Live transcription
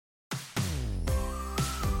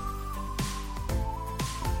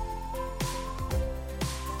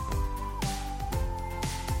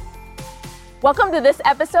Welcome to this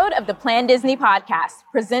episode of the Plan Disney podcast,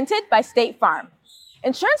 presented by State Farm.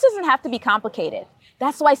 Insurance doesn't have to be complicated.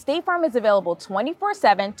 That's why State Farm is available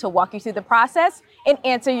 24/7 to walk you through the process and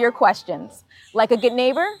answer your questions. Like a good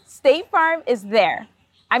neighbor, State Farm is there.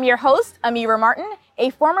 I'm your host, Amira Martin,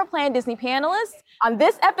 a former Plan Disney panelist. On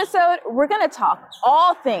this episode, we're going to talk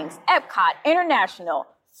all things EPCOT International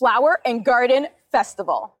Flower and Garden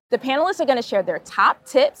Festival. The panelists are going to share their top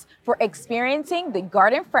tips for experiencing the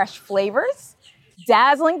garden fresh flavors,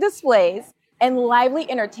 dazzling displays, and lively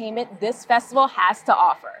entertainment this festival has to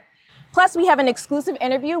offer. Plus, we have an exclusive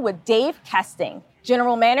interview with Dave Kesting,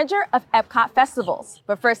 General Manager of EPCOT Festivals.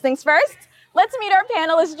 But first things first, let's meet our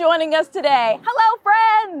panelists joining us today. Hello,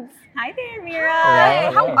 friends. Hi there, Mira.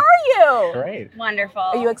 Hi, how are you? Great. Wonderful.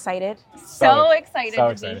 Are you excited? So excited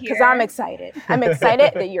to be here. Because I'm excited. I'm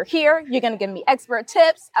excited that you're here. You're going to give me expert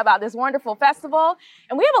tips about this wonderful festival.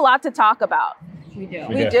 And we have a lot to talk about. We do.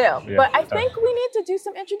 We do. Yeah, but I think we need to do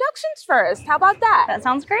some introductions first. How about that? That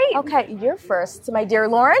sounds great. Okay, you're first, my dear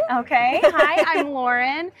Lauren. Okay. Hi, I'm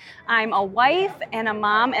Lauren. I'm a wife and a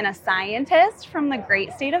mom and a scientist from the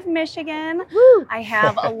great state of Michigan. Woo. I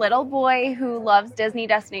have a little boy who loves Disney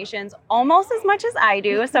destinations almost as much as I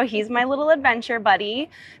do, so he's my little adventure buddy.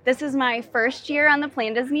 This is my first year on the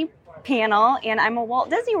Plan Disney panel, and I'm a Walt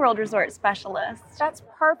Disney World Resort specialist. That's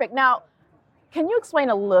perfect. Now, can you explain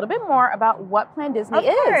a little bit more about what Plan Disney is?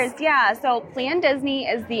 Of course, yeah. So Plan Disney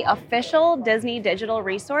is the official Disney digital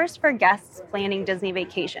resource for guests planning Disney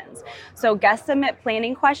vacations. So guests submit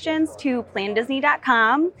planning questions to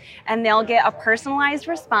plandisney.com, and they'll get a personalized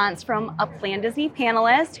response from a Plan Disney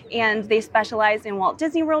panelist, and they specialize in Walt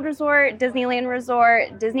Disney World Resort, Disneyland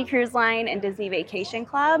Resort, Disney Cruise Line, and Disney Vacation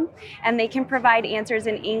Club. And they can provide answers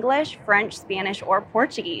in English, French, Spanish, or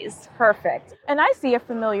Portuguese. Perfect. And I see a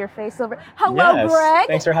familiar face over. Hello, Yes. Greg.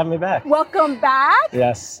 Thanks for having me back. Welcome back.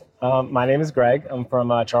 Yes. My name is Greg. I'm from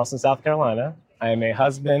Charleston, South Carolina. I am a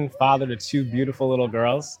husband, father to two beautiful little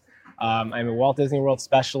girls. I'm a Walt Disney World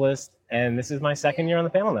specialist, and this is my second year on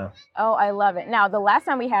the panel now. Oh, I love it. Now, the last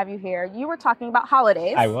time we have you here, you were talking about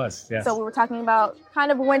holidays. I was, yes. So we were talking about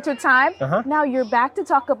kind of winter time. Uh-huh. Now you're back to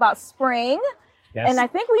talk about spring. Yes. And I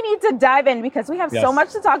think we need to dive in because we have so Yes.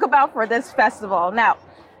 much to talk about for this festival. Now,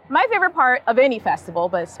 my favorite part of any festival,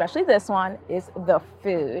 but especially this one, is the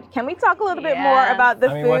food. Can we talk a little bit more Yes. about the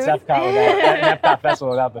food? What's EPCOT without Epcot Festival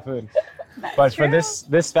without the food? But true. for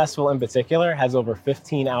this festival in particular has over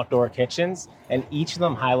 15 outdoor kitchens, and each of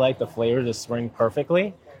them highlight the flavors of spring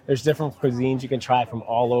perfectly. There's different cuisines you can try from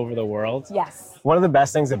all over the world. Yes. One of the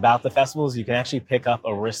best things about the festival is you can actually pick up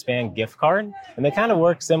a wristband gift card, and they kind of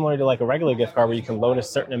work similar to like a regular gift card where you can load a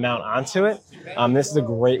certain amount onto it. This is a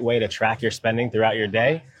great way to track your spending throughout your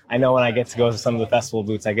day. I know when I get to go to some of the festival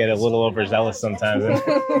booths, I get a little overzealous sometimes.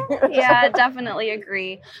 Yeah, definitely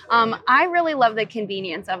agree. I really love the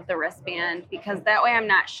convenience of the wristband because that way I'm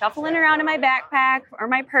not shuffling around in my backpack or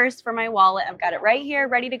my purse for my wallet. I've got it right here,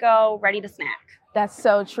 ready to go, ready to snack. That's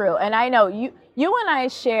so true. And I know you and I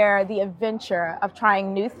share the adventure of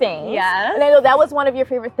trying new things. Yes. And I know that was one of your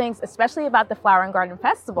favorite things, especially about the Flower and Garden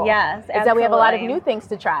Festival. Yes, Is that we have a lot of absolutely. new things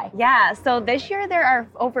to try. Yeah, so this year there are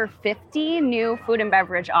over 50 new food and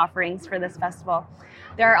beverage offerings for this festival.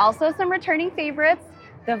 There are also some returning favorites.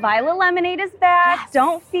 The Violet Lemonade is back. Yes.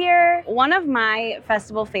 Don't fear. One of my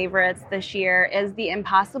festival favorites this year is the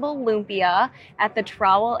Impossible Lumpia at the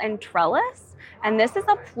Trowel and Trellis. And this is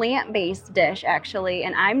a plant-based dish, actually.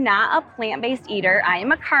 And I'm not a plant-based eater. I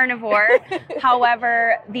am a carnivore.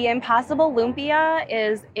 However, the Impossible Lumpia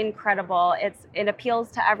is incredible. It appeals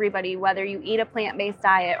to everybody, whether you eat a plant-based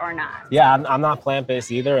diet or not. Yeah, I'm not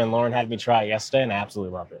plant-based either, and Lauren had me try it yesterday, and I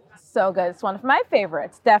absolutely loved it. So good. It's one of my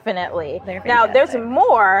favorites, definitely. They're Now, there's fantastic.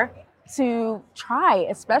 more to try,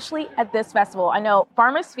 especially at this festival. I know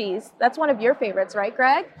Farmer's Feast, that's one of your favorites, right,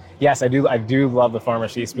 Greg? Yes, I do love the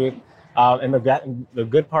Farmer's Feast booth. And the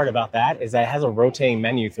good part about that is that it has a rotating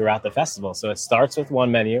menu throughout the festival. So it starts with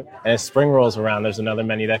one menu, and as spring rolls around, there's another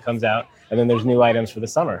menu that comes out, and then there's new items for the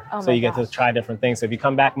summer. Oh so my you get to gosh. try different things. So if you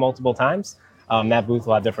come back multiple times, that booth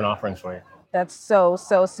will have different offerings for you. That's so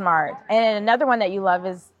smart. And another one that you love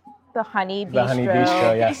is the Honey Bistro. The Honey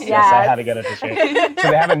Bistro, yes, I had to get it this year. So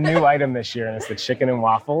they have a new item this year, and it's the chicken and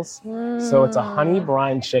waffles. So it's a honey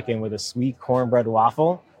brine chicken with a sweet cornbread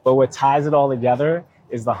waffle, but what ties it all together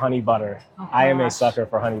is the honey butter. I am a gosh. sucker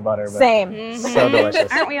for honey butter. But Same. So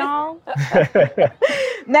delicious. Aren't we all?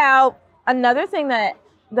 Now, another thing that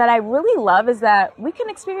I really love is that we can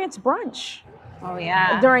experience brunch. Oh,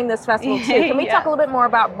 yeah. during this festival too. Can we talk a little bit more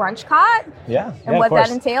about BrunchCot? Yeah. And what that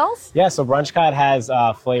entails? Yeah, so BrunchCot has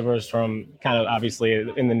flavors from kind of obviously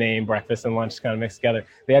in the name, breakfast and lunch kind of mixed together.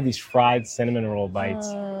 They have these fried cinnamon roll bites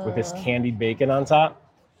with this candied bacon on top.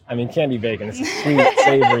 I mean, candied bacon, it's a sweet,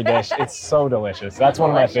 savory dish. It's so delicious. That's one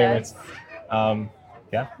of my favorites.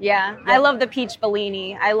 Yeah, I love the peach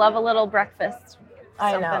Bellini. I love a little breakfast.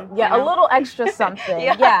 I know. Yeah, a little extra something.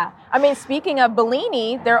 Yeah. I mean, speaking of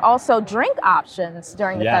Bellini, there are also drink options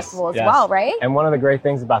during the festival as well, right? And one of the great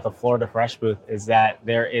things about the Florida Fresh booth is that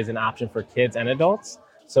there is an option for kids and adults.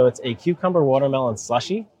 So it's a cucumber watermelon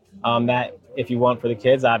slushie that if you want for the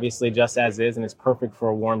kids, obviously just as is, and it's perfect for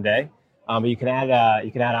a warm day. But you can add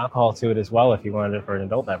alcohol to it as well if you wanted it for an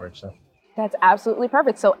adult beverage. So. That's absolutely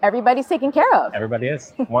perfect. So everybody's taken care of. Everybody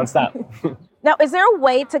is. One stop. Now, is there a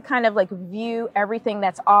way to kind of like view everything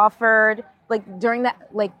that's offered, like during that,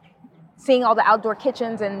 like seeing all the outdoor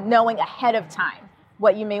kitchens and knowing ahead of time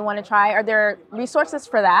what you may want to try? Are there resources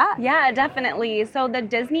for that? Yeah, definitely. So the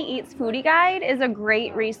Disney Eats Foodie Guide is a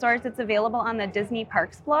great resource. It's available on the Disney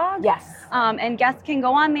Parks blog. Yes. And guests can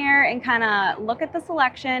go on there and kind of look at the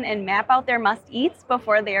selection and map out their must-eats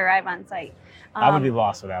before they arrive on site. I would be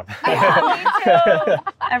lost without that. Yeah, me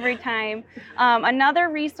too. Every time. Another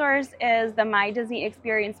resource is the My Disney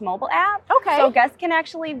Experience mobile app. Okay. So guests can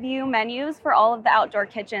actually view menus for all of the outdoor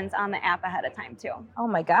kitchens on the app ahead of time too. Oh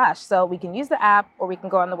my gosh. So we can use the app or we can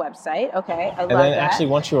go on the website. Okay. I love that. And then actually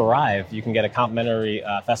once you arrive, you can get a complimentary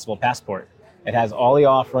festival passport. It has all the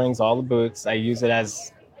offerings, all the booths. I use it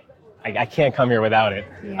as, I can't come here without it.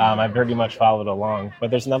 Yeah. I very much followed along. But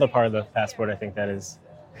there's another part of the passport I think that is.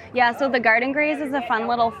 Yeah, so the Garden Graze is a fun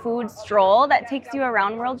little food stroll that takes you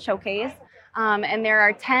around World Showcase. And there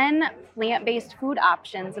are 10 plant-based food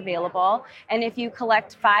options available. And if you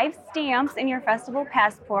collect 5 stamps in your festival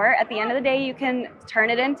passport, at the end of the day, you can turn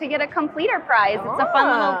it in to get a completer prize. It's a fun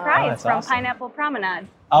little prize from awesome. Pineapple Promenade.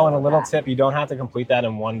 Oh, and a little tip, you don't have to complete that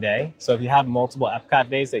in one day. So if you have multiple EPCOT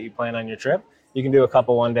days that you plan on your trip, you can do a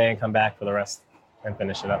couple one day and come back for the rest and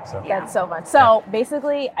finish it up. So That's so fun. So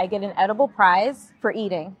basically, I get an edible prize for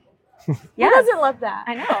eating. Yeah. Who doesn't love that?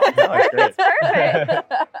 I know. No, it's great.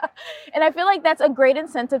 Perfect. And I feel like that's a great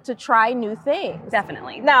incentive to try new things.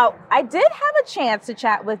 Definitely. Now, I did have a chance to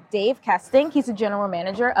chat with Dave Kesting. He's a general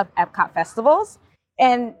manager of EPCOT Festivals.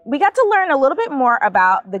 And we got to learn a little bit more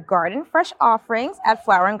about the Garden Fresh offerings at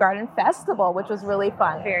Flower and Garden Festival, which was really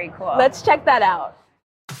fun. Very cool. Let's check that out.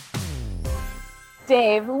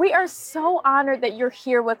 Dave, we are so honored that you're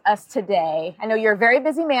here with us today. I know you're a very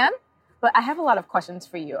busy man, but I have a lot of questions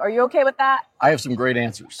for you. Are you okay with that? I have some great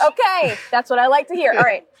answers. Okay, that's what I like to hear. All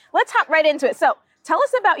right, let's hop right into it. So tell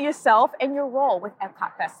us about yourself and your role with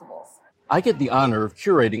EPCOT Festivals. I get the honor of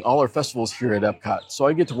curating all our festivals here at EPCOT. So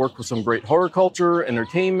I get to work with some great horticulture,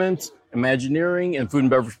 entertainment, Imagineering, and food and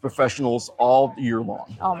beverage professionals all year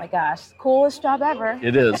long. Oh my gosh, coolest job ever.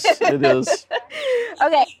 It is. It is.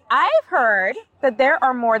 Okay, I've heard that there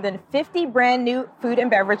are more than 50 brand new food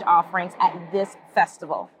and beverage offerings at this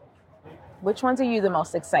festival. Which ones are you the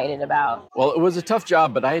most excited about? Well, it was a tough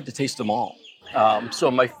job, but I had to taste them all.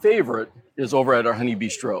 So my favorite is over at our Honey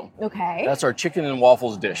Bistro. Okay. That's our chicken and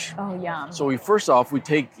waffles dish. Oh, yum. So we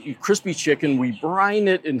take crispy chicken, we brine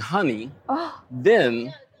it in honey. Oh.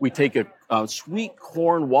 Then we take a sweet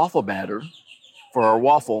corn waffle batter for our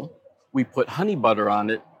waffle. We put honey butter on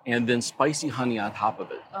it and then spicy honey on top of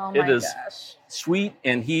it. Oh my It is gosh. sweet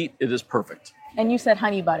and heat. It is perfect. And you said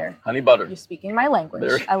honey butter. Honey butter. You're speaking my language.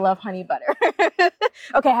 There. I love honey butter.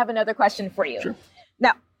 Okay, I have another question for you. Sure.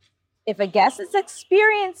 Now, if a guest is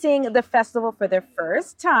experiencing the festival for their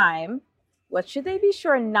first time, what should they be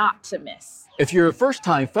sure not to miss? If you're a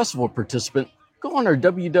first-time festival participant, go on our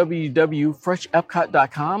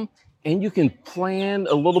www.freshepcot.com and you can plan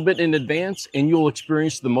a little bit in advance and you'll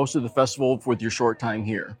experience the most of the festival with your short time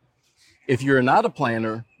here. If you're not a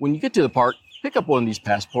planner, when you get to the park, pick up one of these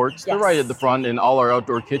passports. They're right at the front in all our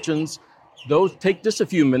outdoor kitchens. Those take just a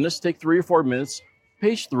few minutes, take 3 or 4 minutes,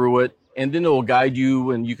 page through it, and then it will guide you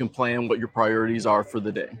and you can plan what your priorities are for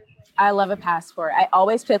the day. I love a passport. I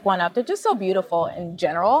always pick one up. They're just so beautiful in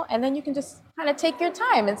general. And then you can just kind of take your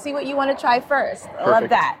time and see what you want to try first. I love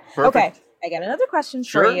that. Perfect. Okay, I got another question for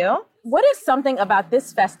Sure. you. What is something about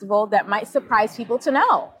this festival that might surprise people to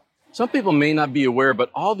know? Some people may not be aware, but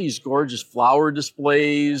all these gorgeous flower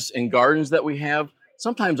displays and gardens that we have,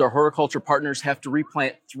 sometimes our horticulture partners have to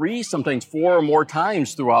replant 3, sometimes 4 or more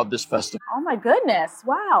times throughout this festival. Oh my goodness.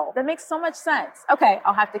 Wow. That makes so much sense. Okay,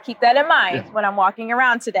 I'll have to keep that in mind when I'm walking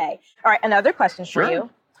around today. All right, another question for Sure. you.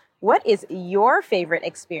 what is your favorite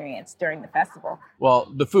experience during the festival? Well,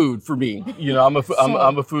 the food for me. I'm a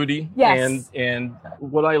foodie, Yes. and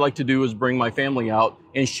what I like to do is bring my family out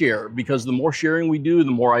and share, because the more sharing we do,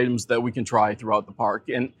 the more items that we can try throughout the park.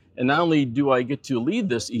 And not only do I get to lead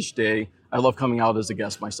this each day, I love coming out as a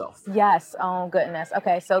guest myself. Yes. Oh, goodness.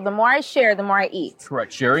 Okay. So the more I share, the more I eat.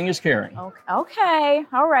 Correct. Sharing is caring. Okay.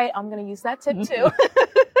 All right. I'm going to use that tip too.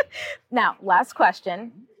 Now, last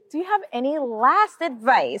question. Do you have any last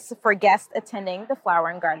advice for guests attending the Flower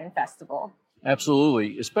and Garden Festival?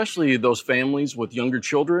 Absolutely. Especially those families with younger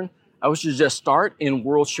children. I would suggest start in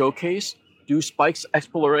World Showcase, do Spike's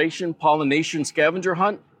Exploration, Pollination, Scavenger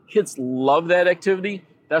Hunt. Kids love that activity.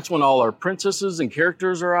 That's when all our princesses and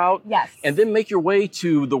characters are out. Yes. And then make your way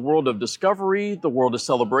to the world of discovery, the world of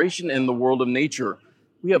celebration, and the world of nature.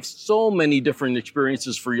 We have so many different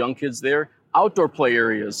experiences for young kids there. Outdoor play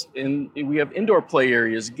areas, and we have indoor play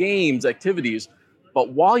areas, games, activities. But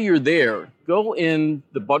while you're there, go in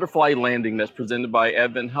the butterfly landing that's presented by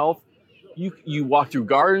Advent Health. You walk through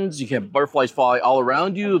gardens, you can have butterflies fly all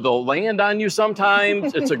around you, they'll land on you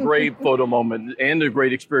sometimes. It's a great photo moment and a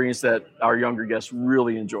great experience that our younger guests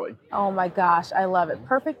really enjoy. Oh my gosh, I love it.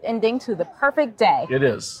 Perfect ending to the perfect day. It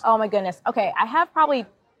is. Oh my goodness. Okay, I have probably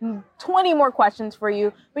 20 more questions for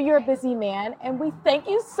you, but you're a busy man, and we thank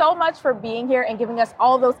you so much for being here and giving us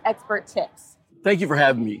all those expert tips. Thank you for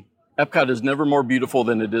having me. EPCOT is never more beautiful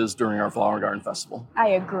than it is during our Flower and Garden Festival. I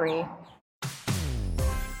agree.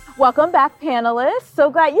 Welcome back, panelists. So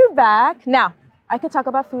glad you're back. Now, I could talk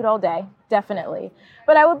about food all day, definitely.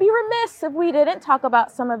 But I would be remiss if we didn't talk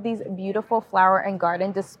about some of these beautiful flower and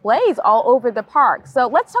garden displays all over the park. So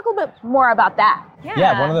let's talk a little bit more about that.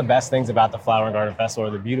 Yeah, one of the best things about the Flower and Garden Festival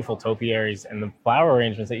are the beautiful topiaries and the flower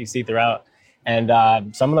arrangements that you see throughout. And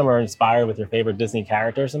some of them are inspired with your favorite Disney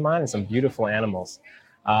characters in mind, and some beautiful animals.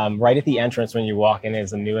 Right at the entrance when you walk in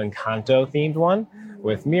is a new Encanto themed one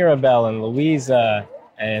with Mirabelle and Louisa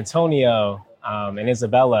and Antonio and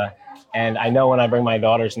Isabella. And I know when I bring my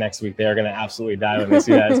daughters next week, they're going to absolutely die when they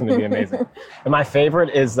see that. It's going to be amazing. And my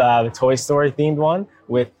favorite is the Toy Story themed one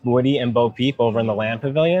with Woody and Bo Peep over in the Land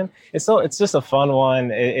Pavilion. It's just a fun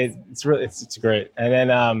one. It's great.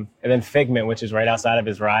 And then Figment, which is right outside of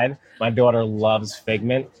his ride. My daughter loves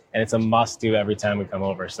Figment, and it's a must do every time we come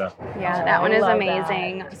over. So yeah, that one is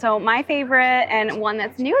amazing. So my favorite and one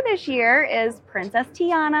that's new this year is Princess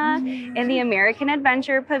Tiana in the American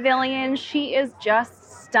Adventure Pavilion. She is just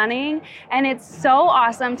stunning, and it's so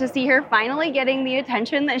awesome to see her finally getting the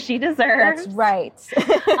attention that she deserves. That's right.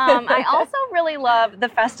 I also really love the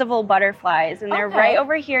festival butterflies, and they're right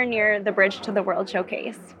over here near the Bridge to the World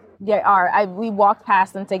Showcase. They are. We walked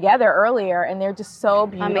past them together earlier, and they're just so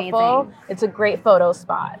beautiful. Amazing. It's a great photo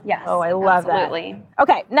spot. Yes. Oh, I love absolutely. that.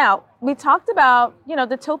 Okay, now we talked about,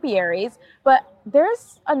 the topiaries, but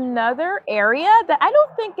there's another area that I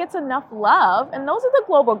don't think gets enough love, and those are the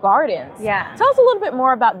global gardens. Yeah. Tell us a little bit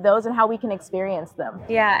more about those and how we can experience them.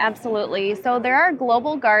 Yeah, absolutely. So there are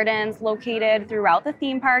global gardens located throughout the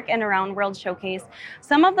theme park and around World Showcase.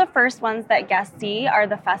 Some of the first ones that guests see are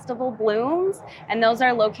the festival blooms, and those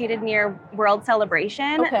are located near World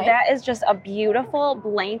Celebration. Okay. That is just a beautiful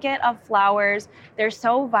blanket of flowers. They're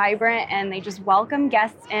so vibrant, and they just welcome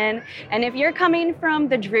guests in. And if you're coming from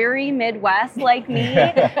the dreary Midwest like me,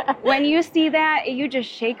 when you see that, you just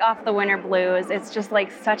shake off the winter blues. It's just like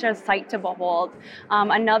such a sight to behold.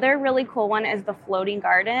 Another really cool one is the floating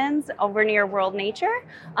gardens over near World Nature.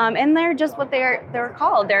 And they're just what they're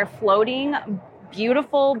called. They're floating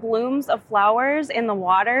beautiful blooms of flowers in the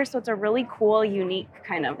water. So it's a really cool, unique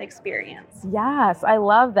kind of experience. Yes, I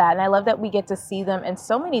love that. And I love that we get to see them in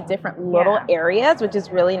so many different little areas, which is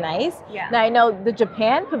really nice. Yeah. Now, I know the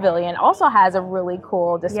Japan Pavilion also has a really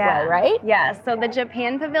cool display, right? Yeah, so the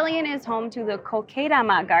Japan Pavilion is home to the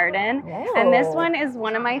Kokedama Garden. Oh. And this one is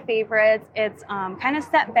one of my favorites. It's kind of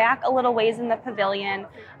set back a little ways in the pavilion.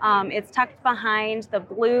 It's tucked behind the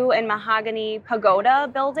blue and mahogany pagoda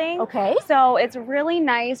building. Okay. So it's really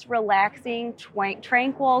nice, relaxing,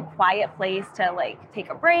 tranquil, quiet place to take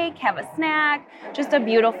a break, have a snack, just a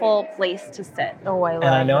beautiful place to sit. Oh, I love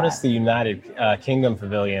And I noticed that. the United Kingdom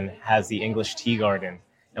Pavilion has the English Tea Garden.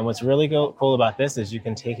 And what's really cool about this is you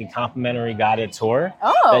can take a complimentary guided tour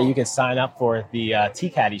that you can sign up for at the Tea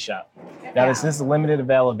Caddy shop. Now, this is limited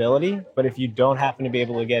availability, but if you don't happen to be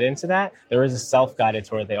able to get into that, there is a self-guided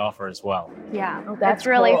tour that they offer as well. Yeah, that's it's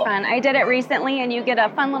really cool. fun. I did it recently, and you get a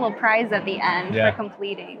fun little prize at the end for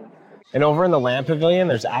completing. And over in the Land Pavilion,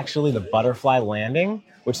 there's actually the Butterfly Landing,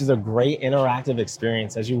 which is a great interactive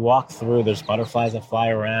experience. As you walk through, there's butterflies that fly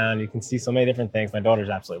around. You can see so many different things. My daughters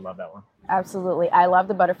absolutely love that one. Absolutely. I love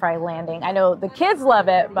the butterfly landing. I know the kids love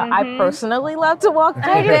it, but I personally love to walk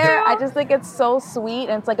through there. I just think it's so sweet,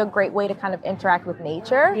 and it's like a great way to kind of interact with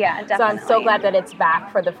nature. Yeah, definitely. So I'm so glad that it's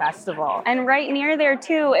back for the festival. And right near there,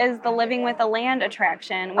 too, is the Living with the Land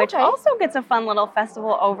attraction, which also gets a fun little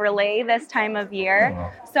festival overlay this time of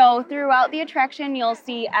year. So throughout the attraction, you'll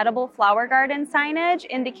see edible flower garden signage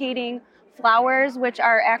indicating flowers which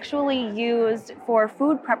are actually used for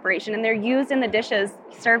food preparation, and they're used in the dishes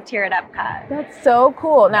served here at EPCOT. That's so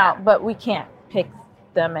cool. Now, but we can't pick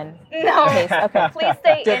them and taste. Okay. Please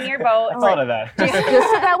stay in your boat. I thought of that. Just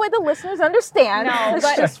so that way the listeners understand. No, it's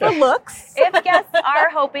but just for looks. If guests are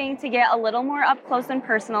hoping to get a little more up close and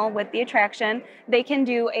personal with the attraction, they can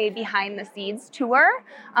do a behind the scenes tour.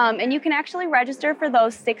 And you can actually register for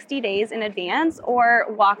those 60 days in advance, or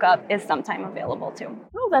walk up is sometime available too.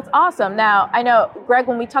 Oh, that's awesome. Now, I know, Greg,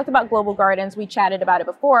 when we talked about Global Gardens, we chatted about it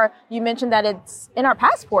before. You mentioned that it's in our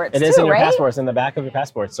passports It is in your passports, in the back of your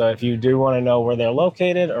passport. So if you do want to know where they're located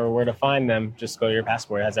or where to find them, just go to your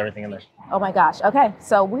passport. It has everything in there. Oh my gosh. Okay,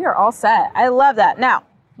 so we are all set. I love that. Now,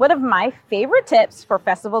 one of my favorite tips for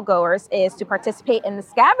festival goers is to participate in the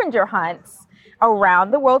scavenger hunts around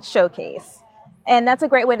the World Showcase. And that's a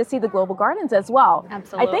great way to see the Global Gardens as well.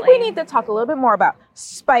 Absolutely. I think we need to talk a little bit more about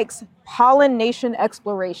Spike's Pollination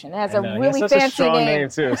Exploration. It has a really fancy a strong name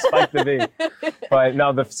too, Spike the Bee. But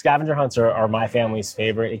no, the scavenger hunts are my family's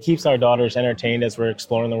favorite. It keeps our daughters entertained as we're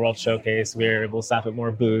exploring the World Showcase. We're able to stop at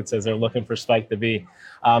more booths as they're looking for Spike the Bee.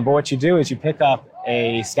 But what you do is you pick up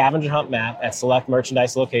a scavenger hunt map at select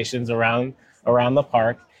merchandise locations around the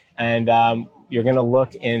park, and you're going to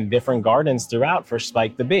look in different gardens throughout for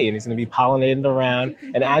Spike the Bee, and he's going to be pollinated around.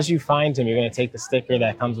 And as you find him, you're going to take the sticker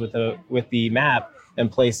that comes with the map and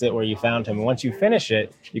place it where you found him. And once you finish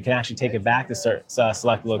it, you can actually take it back to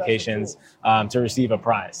select locations to receive a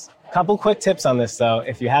prize. Couple quick tips on this though.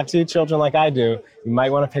 If you have 2 children like I do, you might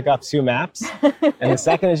want to pick up 2 maps. And the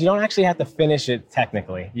second is you don't actually have to finish it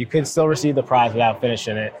technically. You could still receive the prize without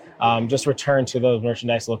finishing it. Just return to those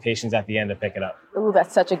merchandise locations at the end to pick it up. Ooh,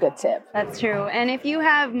 that's such a good tip. That's true. And if you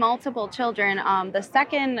have multiple children, the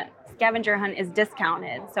second scavenger hunt is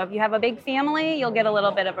discounted. So if you have a big family, you'll get a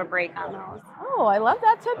little bit of a break on those. Oh, I love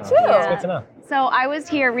that tip too. That's good to know. So I was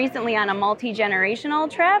here recently on a multi-generational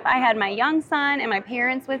trip. I had my young son and my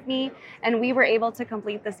parents with me, and we were able to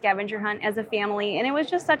complete the scavenger hunt as a family. And it was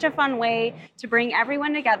just such a fun way to bring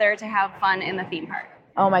everyone together to have fun in the theme park.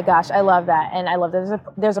 Oh my gosh, I love that. And I love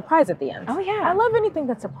there's a prize at the end. Oh yeah. I love anything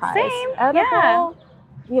that's a prize. Same. Edible,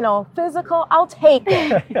 physical, I'll take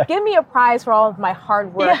it. Give me a prize for all of my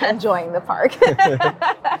hard work enjoying the park.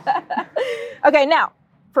 Okay, now,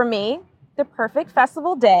 for me, the perfect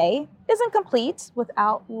festival day isn't complete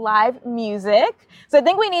without live music. So I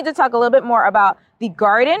think we need to talk a little bit more about the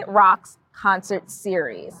Garden Rocks concert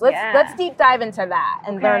series. Let's deep dive into that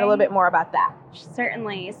and learn a little bit more about that.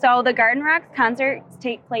 Certainly. So the Garden Rocks concerts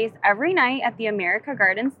take place every night at the America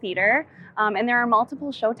Gardens Theater. And there are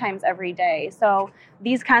multiple showtimes every day. So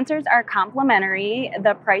these concerts are complimentary.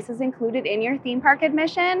 The price is included in your theme park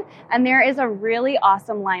admission, and there is a really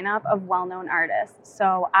awesome lineup of well-known artists.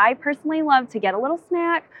 So I personally love to get a little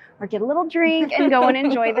snack or get a little drink and go and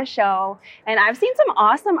enjoy the show. And I've seen some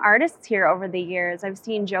awesome artists here over the years. I've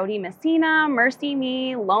seen Jody Messina, Mercy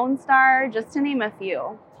Me, Lone Star, just to name a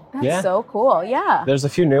few. That's so cool. Yeah. There's a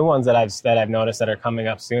few new ones that I've noticed that are coming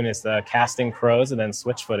up soon. It's the Casting Crows and then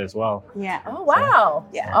Switchfoot as well. Yeah. Oh, wow.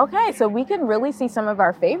 Yeah. Okay, so we can really see some of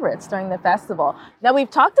our favorites during the festival. Now, we've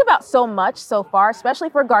talked about so much so far, especially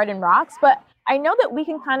for Garden Rocks, but I know that we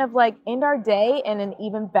can kind of end our day in an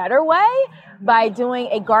even better way by doing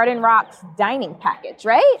a Garden Rocks dining package,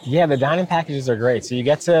 right? Yeah, the dining packages are great. So you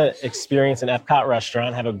get to experience an EPCOT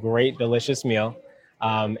restaurant, have a great, delicious meal.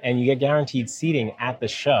 And you get guaranteed seating at the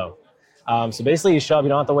show. So basically you show up, you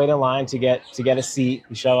don't have to wait in line to get a seat.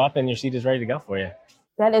 You show up and your seat is ready to go for you.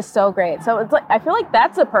 That is so great. So I feel like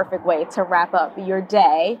that's a perfect way to wrap up your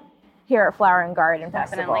day here at Flower and Garden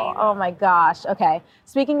Festival. Definitely. Oh my gosh. Okay.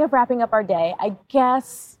 Speaking of wrapping up our day, I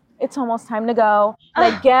guess it's almost time to go.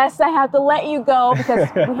 And I guess I have to let you go because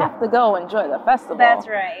we have to go enjoy the festival. That's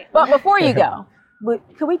right. But before you go,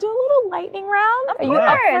 could we do a little lightning round? Of Are you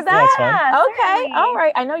up for course. that? Yeah, Okay. Certainly. All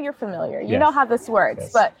right. I know you're familiar. You Yes. know how this works,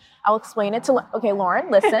 Yes. but I'll explain it to. Okay,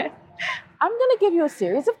 Lauren, listen. I'm going to give you a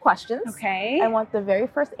series of questions. Okay. I want the very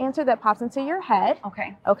first answer that pops into your head.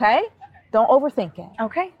 Okay. Okay? Don't overthink it.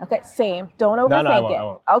 Okay. Okay, same. Don't overthink I won't, it. I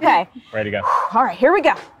won't. Okay. Ready to go. All right, here we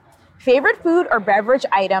go. Favorite food or beverage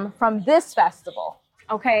item from this festival?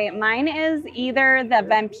 Okay, mine is either the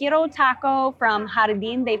Vampiro Taco from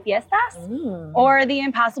Jardín de Fiestas or the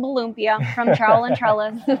Impossible Lumpia from Trowel and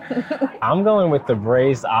Trellis. I'm going with the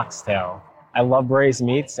braised oxtail. I love braised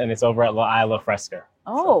meats, and it's over at La Isla Fresca.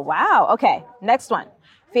 Oh, wow. Okay, next one.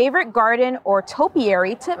 Favorite garden or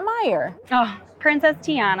topiary to admire? Oh, Princess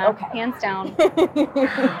Tiana, Okay. hands down.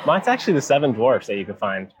 Mine's actually the Seven Dwarfs that you can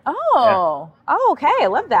find. Oh, okay. I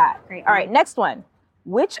love that. Great All right, one. next one.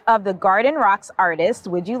 Which of the Garden Rocks artists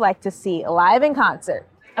would you like to see live in concert?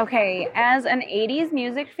 Okay, as an 80s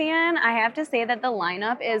music fan, I have to say that the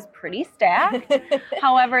lineup is pretty stacked.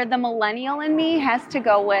 However, the millennial in me has to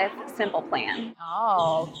go with Simple Plan.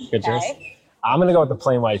 Oh, Good choice. I'm going to go with the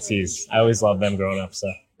Plain White Tees. I always loved them growing up.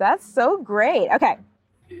 So That's so great. Okay.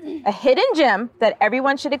 A hidden gem that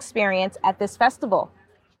everyone should experience at this festival.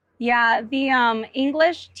 Yeah, the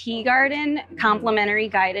English Tea Garden complimentary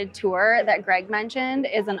guided tour that Greg mentioned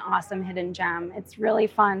is an awesome hidden gem. It's really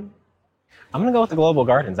fun. I'm going to go with the Global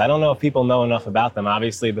Gardens. I don't know if people know enough about them.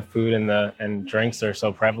 Obviously, the food and drinks are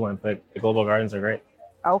so prevalent, but the Global Gardens are great.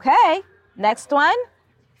 Okay. Next one.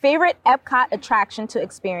 Favorite EPCOT attraction to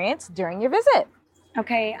experience during your visit?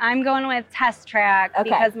 Okay, I'm going with Test Track Okay.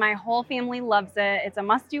 because my whole family loves it. It's a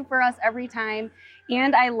must-do for us every time.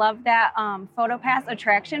 And I love that PhotoPass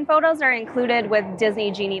attraction photos are included with Disney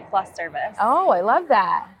Genie Plus service. Oh, I love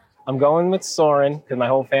that. I'm going with Soarin' because my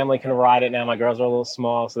whole family can ride it now. My girls are a little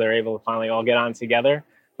small, so they're able to finally all get on together.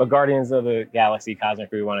 But Guardians of the Galaxy Cosmic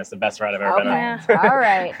Rewind is the best ride I've ever been on. Okay. All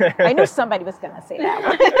right. I knew somebody was going to say that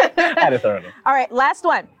one. Had to throw it in. All right, last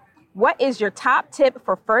one. What is your top tip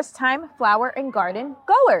for first-time flower and garden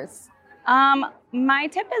goers? My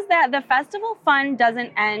tip is that the festival fun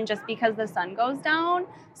doesn't end just because the sun goes down.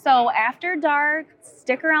 So after dark,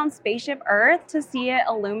 stick around Spaceship Earth to see it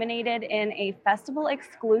illuminated in a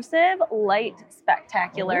festival-exclusive light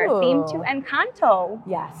spectacular Ooh. themed to Encanto.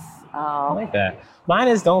 Yes. I Oh, like that. Mine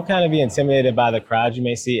is don't kind of be intimidated by the crowd you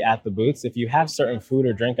may see at the booths. If you have certain food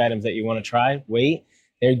or drink items that you want to try, wait.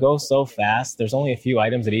 They go so fast. There's only a few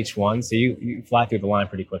items at each one, so you fly through the line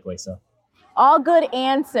pretty quickly. So all good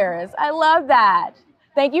answers. I love that.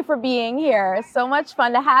 Thank you for being here. So much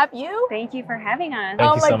fun to have you. Thank you for having us. Thank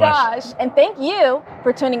Oh you my so much. gosh. And thank you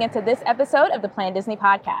for tuning into this episode of the Plan Disney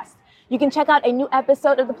Podcast. You can check out a new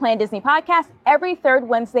episode of the Plan Disney Podcast every third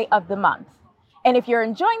Wednesday of the month. And if you're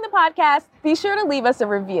enjoying the podcast, be sure to leave us a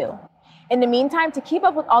review. In the meantime, to keep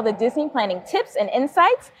up with all the Disney planning tips and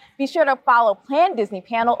insights, be sure to follow Plan Disney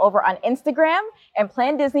Panel over on Instagram and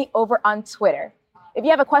Plan Disney over on Twitter. If you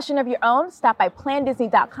have a question of your own, stop by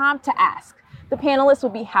plandisney.com to ask. The panelists will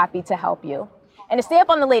be happy to help you. And to stay up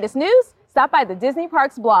on the latest news, stop by the Disney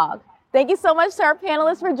Parks blog. Thank you so much to our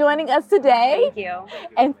panelists for joining us today. Thank you.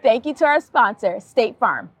 And thank you to our sponsor, State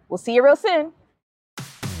Farm. We'll see you real soon.